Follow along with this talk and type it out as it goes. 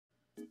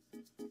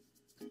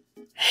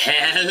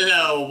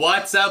Hello,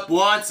 what's up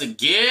once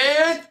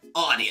again,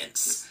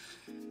 audience?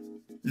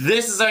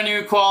 This is our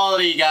new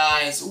quality,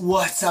 guys.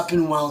 What's up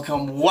and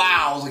welcome.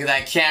 Wow, look at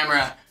that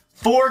camera.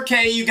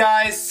 4K, you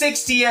guys,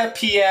 60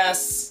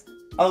 FPS,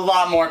 a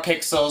lot more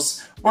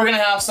pixels. We're gonna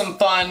have some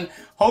fun.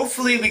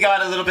 Hopefully we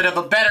got a little bit of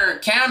a better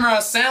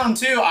camera sound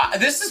too.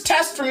 This is a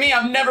test for me.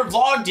 I've never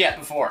vlogged yet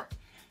before.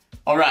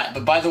 All right,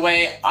 but by the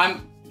way,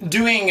 I'm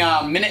doing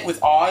Minute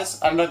with Oz.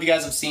 I don't know if you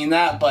guys have seen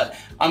that, but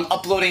I'm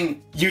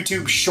uploading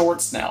YouTube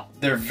shorts now.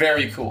 They're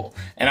very cool,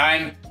 and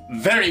I'm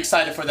very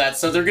excited for that.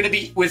 So they're gonna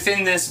be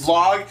within this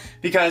vlog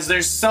because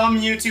there's some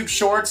YouTube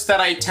shorts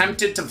that I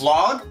attempted to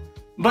vlog,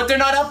 but they're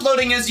not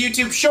uploading as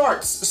YouTube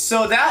shorts.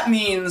 So that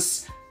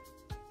means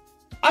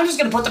I'm just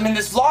gonna put them in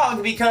this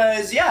vlog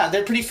because, yeah,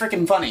 they're pretty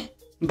freaking funny.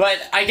 But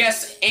I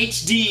guess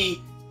HD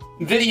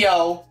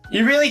video,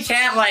 you really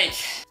can't like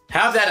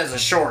have that as a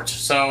short.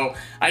 So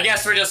I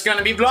guess we're just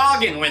gonna be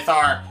vlogging with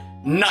our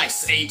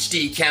nice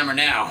HD camera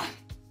now.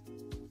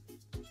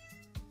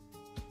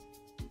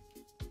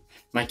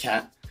 My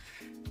cat.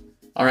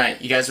 All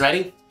right, you guys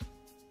ready?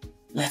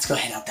 Let's go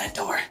head out that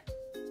door.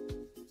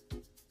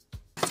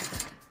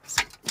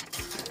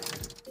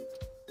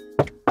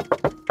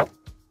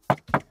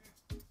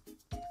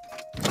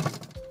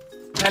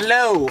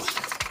 Hello.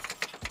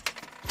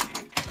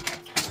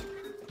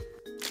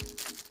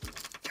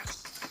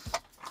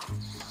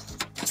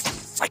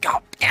 I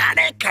got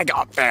panic. I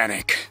got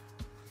panic.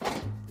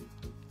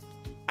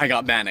 I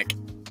got panic.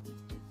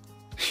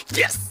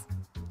 Yes.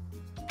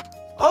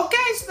 Okay,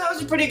 so that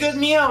was a pretty good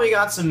meal. We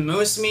got some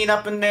moose meat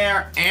up in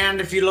there, and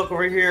if you look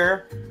over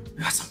here,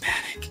 we got some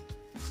panic.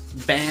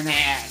 Panic.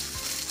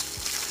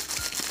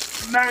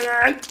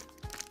 Panic.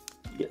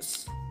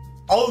 Yes.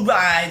 All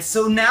right,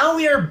 so now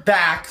we are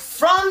back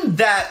from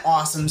that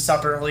awesome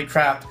supper. Holy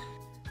crap!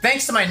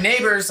 Thanks to my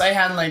neighbors, I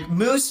had like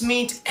moose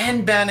meat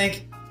and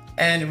bannock.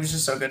 And it was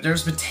just so good.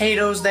 There's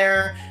potatoes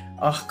there,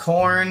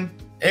 corn.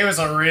 It was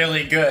a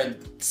really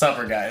good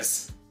supper,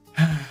 guys.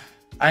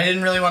 I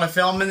didn't really want to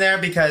film in there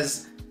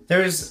because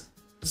there was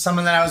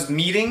someone that I was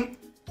meeting.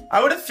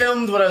 I would have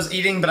filmed what I was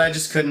eating, but I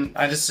just couldn't.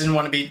 I just didn't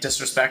want to be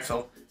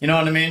disrespectful. You know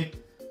what I mean?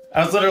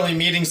 I was literally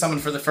meeting someone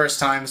for the first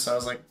time, so I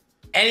was like...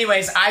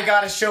 Anyways, I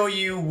gotta show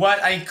you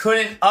what I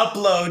couldn't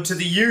upload to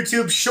the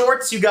YouTube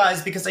Shorts, you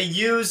guys, because I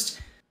used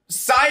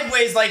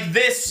sideways like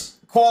this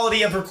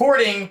quality of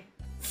recording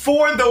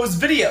for those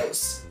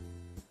videos.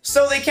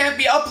 So they can't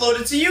be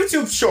uploaded to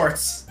YouTube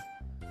Shorts.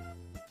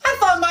 I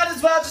thought I might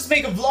as well just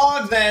make a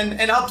vlog then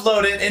and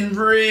upload it in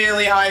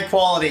really high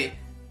quality.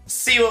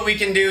 See what we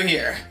can do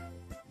here.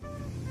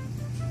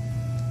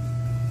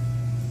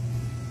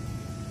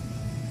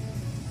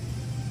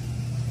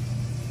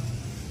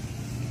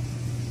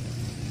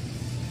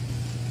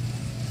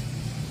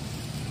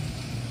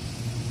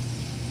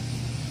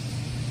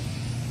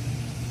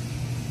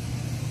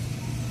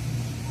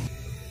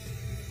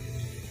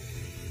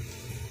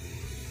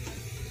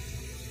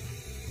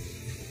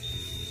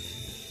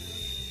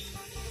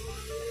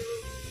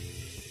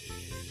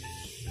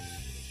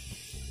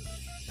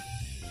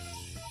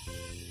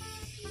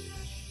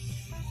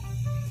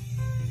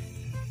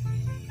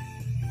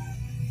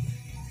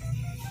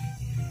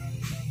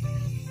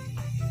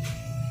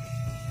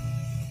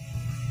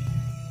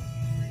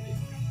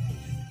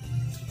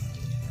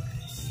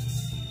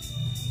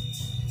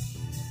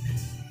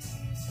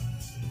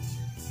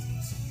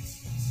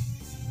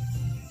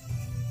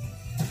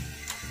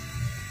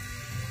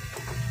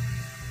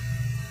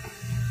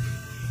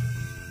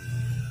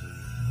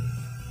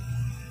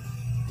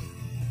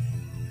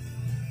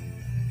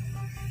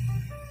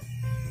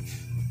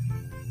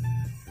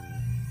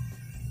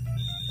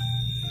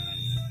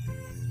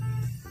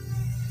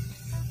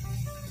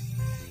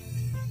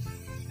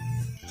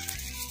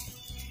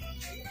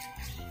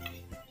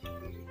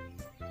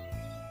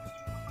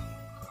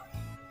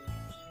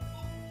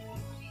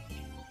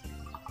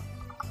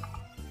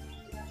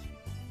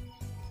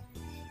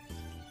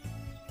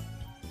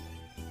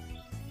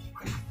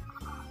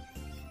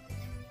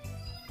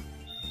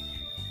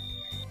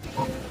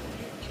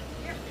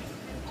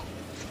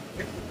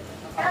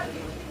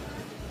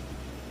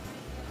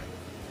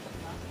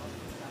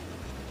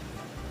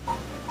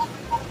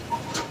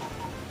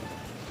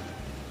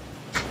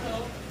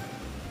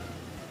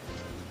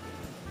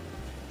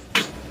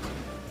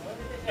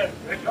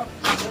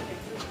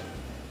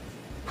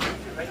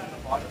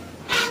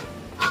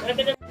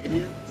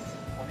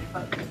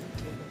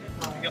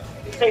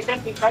 Say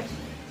something, right?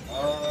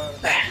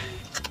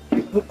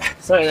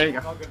 Sorry, there you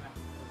go.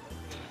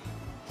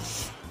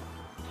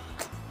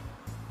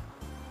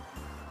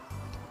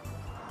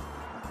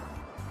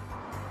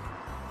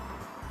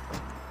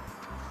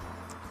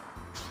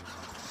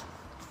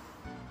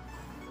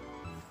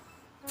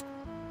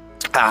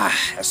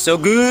 That's so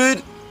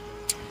good.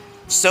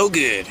 So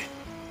good.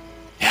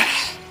 Yeah.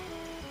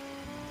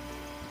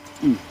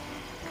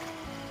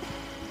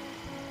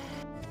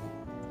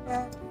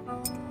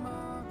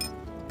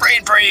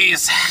 Brain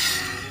freeze.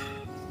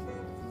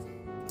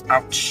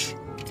 Ouch.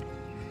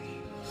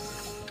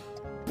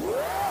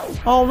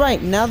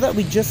 Alright, now that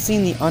we just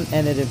seen the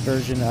unedited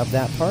version of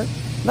that part,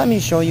 let me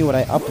show you what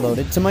I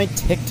uploaded to my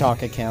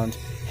TikTok account.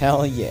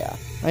 Hell yeah.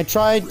 I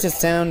tried to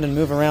sound and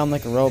move around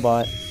like a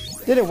robot.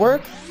 Did it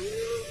work?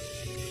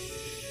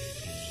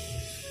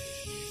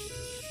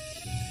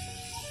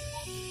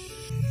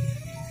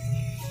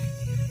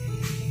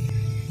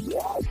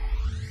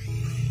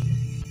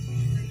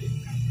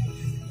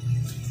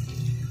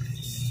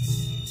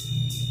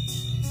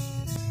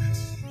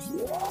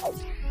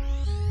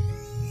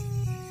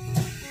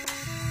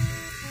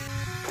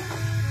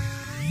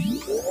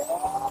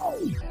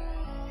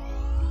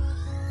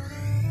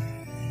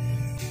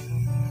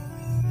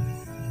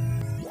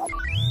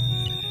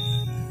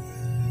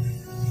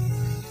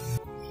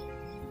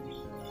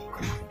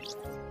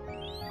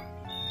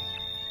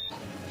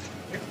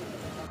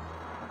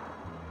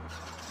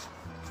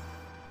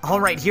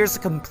 Alright, here's a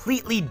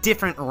completely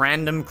different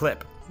random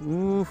clip.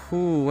 Ooh,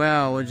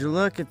 wow, would you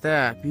look at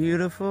that?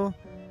 Beautiful,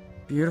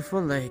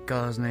 beautiful lake,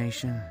 Gauze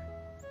Nation.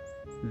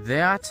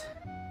 That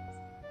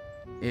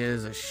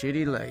is a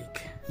shitty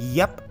lake.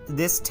 Yep,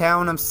 this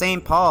town of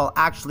St. Paul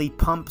actually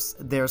pumps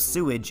their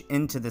sewage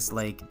into this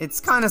lake. It's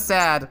kinda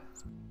sad.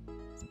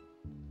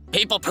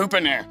 People poop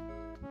in there.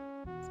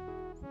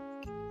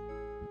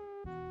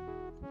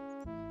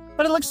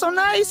 But it looks so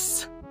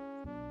nice!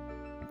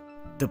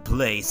 The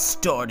place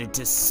started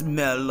to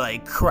smell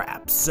like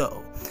crap,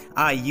 so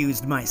I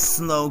used my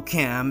slow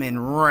cam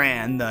and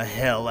ran the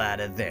hell out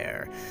of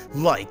there.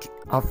 Like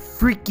a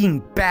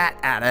freaking bat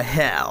out of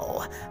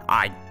hell.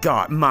 I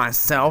got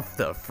myself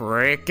the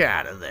frick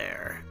out of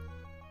there.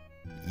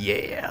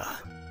 Yeah.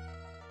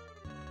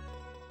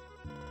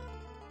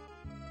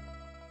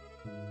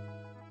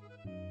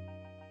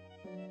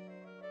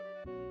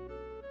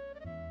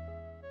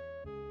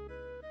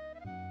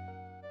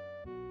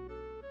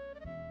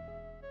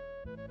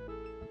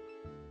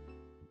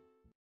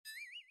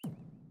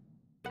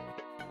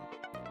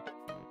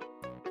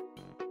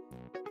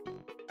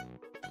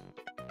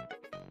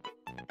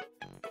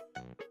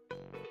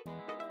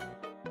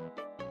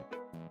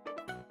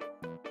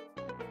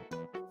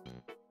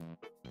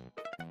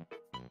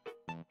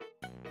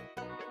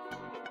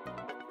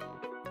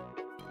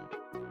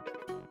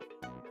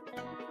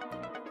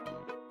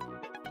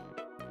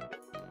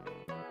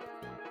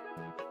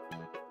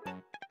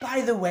 By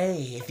the way,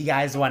 if you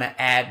guys want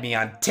to add me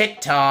on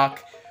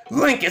TikTok,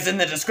 link is in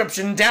the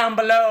description down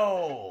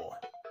below.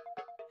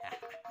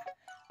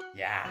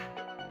 Yeah,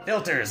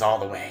 filters all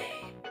the way,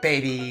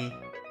 baby.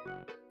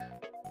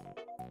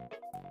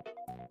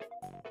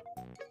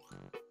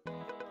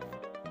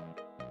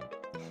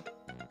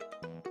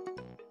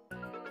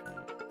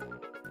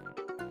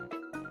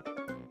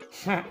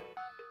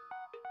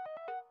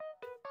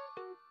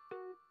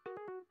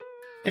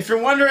 If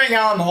you're wondering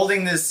how I'm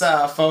holding this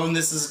phone,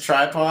 this is a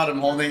tripod. I'm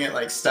holding it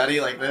like steady,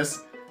 like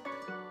this.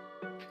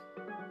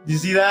 You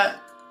see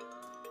that?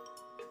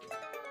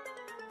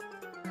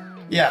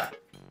 Yeah.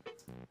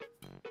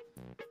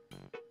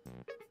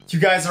 You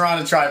guys are on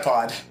a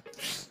tripod.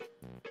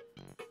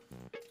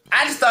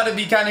 I just thought it'd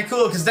be kind of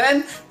cool, because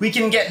then we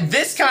can get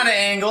this kind of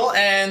angle,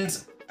 and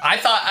I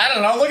thought, I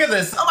don't know, look at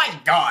this. Oh my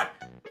god.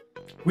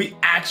 We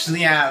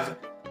actually have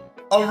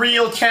a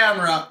real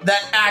camera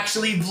that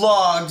actually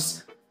vlogs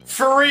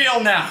for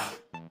real now.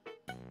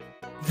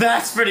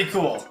 That's pretty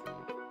cool.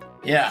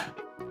 Yeah.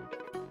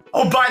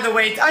 Oh, by the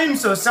way, I'm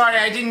so sorry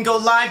I didn't go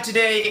live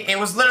today. It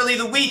was literally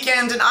the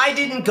weekend and I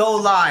didn't go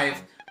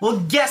live. Well,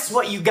 guess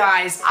what, you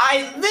guys?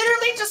 I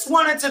literally just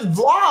wanted to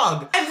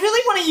vlog. I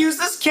really want to use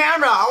this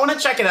camera. I want to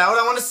check it out.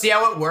 I want to see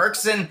how it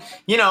works and,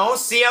 you know,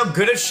 see how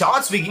good of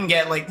shots we can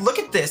get. Like, look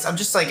at this. I'm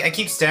just like, I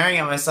keep staring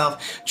at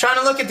myself, trying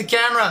to look at the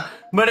camera,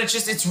 but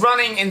it's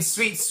running in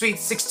sweet 60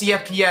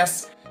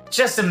 FPS.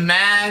 Just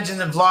imagine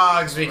the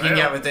vlogs we can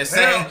get with this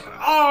thing.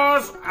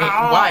 Oz,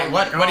 why?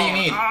 What do you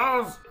need?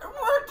 Oz,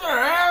 what the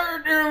hell are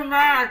you doing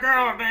my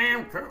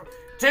goddamn coat?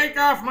 Take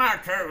off my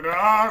coat,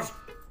 Oz.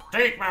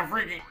 Take my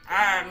freaking...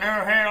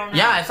 no, hell no.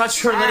 Yeah, I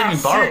thought you were letting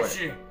me borrow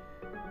it. You.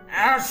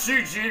 I'll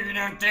shoot you if you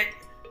don't take...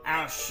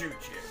 I'll shoot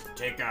you.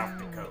 Take off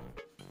the coat.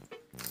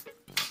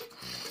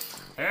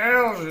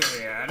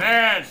 Ozzy,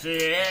 that's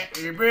it.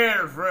 You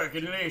better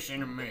fucking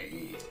listen to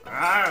me.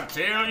 I'll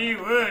tell you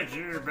what,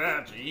 you're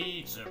about to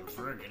eat some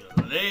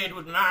freaking lead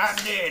with my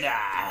dead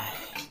eye.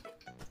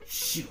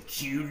 Shoot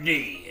you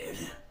dead.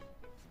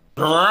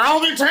 I'll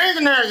be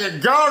taking that, you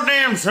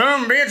goddamn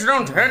son of a bitch.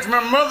 Don't touch my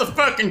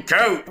motherfucking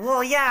coat.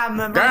 Well, yeah,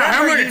 remember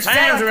How many you said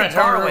times I have I could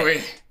borrow told it.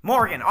 you?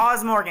 Morgan,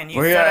 Oz Morgan, you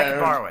Well, said I yeah, could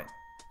borrow it.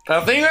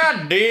 I think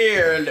I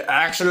did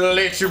actually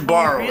let you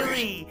borrow it.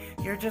 Really?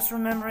 You're just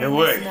remembering Hey, this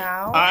wait,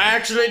 now? I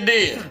actually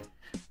did.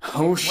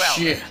 Oh,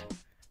 shit.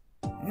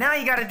 Now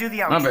you gotta do the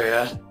outro. My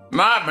bad.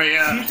 My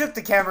bad. You took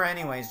the camera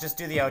anyways, just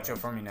do the outro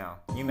for me now.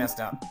 You messed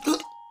up.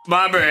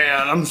 My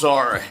bad, I'm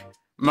sorry.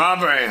 My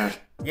bad.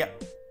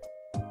 Yep.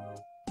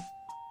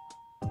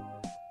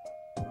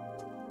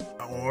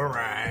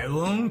 Alright,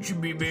 won't you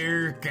be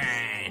very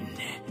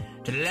kind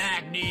to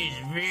like this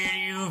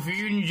video if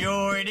you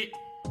enjoyed it,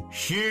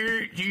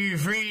 share it to your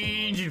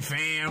friends and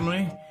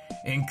family,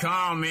 and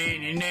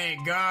comment in that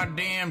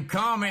goddamn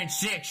comment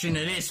section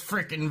of this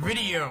freaking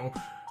video.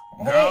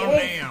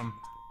 Goddamn.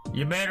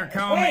 You better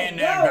comment in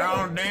that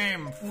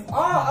goddamn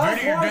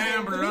video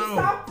down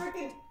below.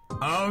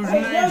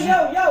 Ozzy Nation.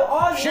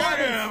 Ozzy. Shut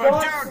up,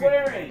 I'm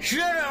talking.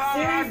 Shut up,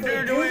 I'm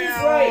doing the way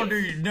I want to,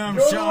 you dumb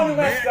son of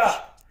a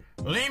bitch.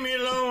 Leave me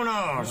alone,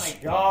 Oz. Oh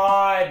my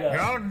god.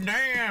 God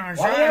damn, I'm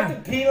Why do you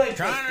have to be like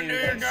trying to do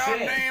your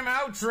goddamn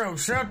outro.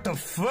 Shut the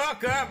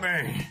fuck up,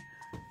 man.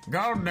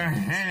 God damn,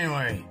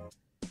 anyway.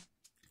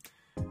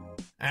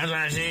 As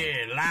I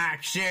said,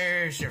 like,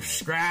 share,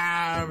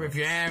 subscribe if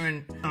you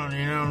haven't, you know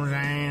what I'm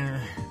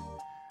saying?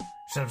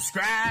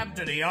 Subscribe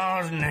to the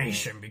Oz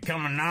Nation.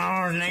 Become an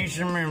Oz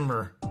Nation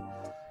member.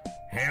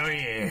 Hell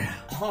yeah.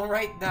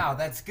 Alright now,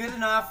 that's good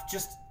enough.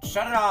 Just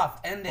shut it off.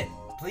 End it,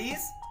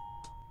 please?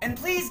 And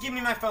please give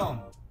me my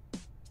phone.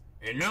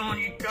 It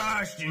don't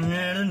cost you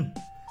nothing.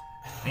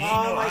 Ain't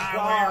Oh no my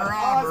highway god.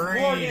 robbery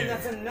Osborne, either.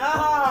 that's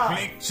enough.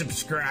 Click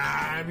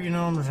subscribe, you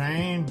know what I'm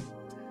saying?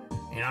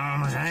 You know what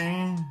I'm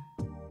saying?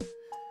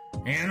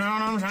 You know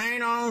what I'm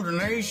saying, Oz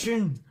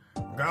Nation?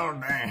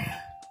 God damn.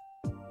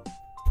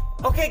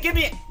 Okay, give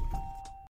me it.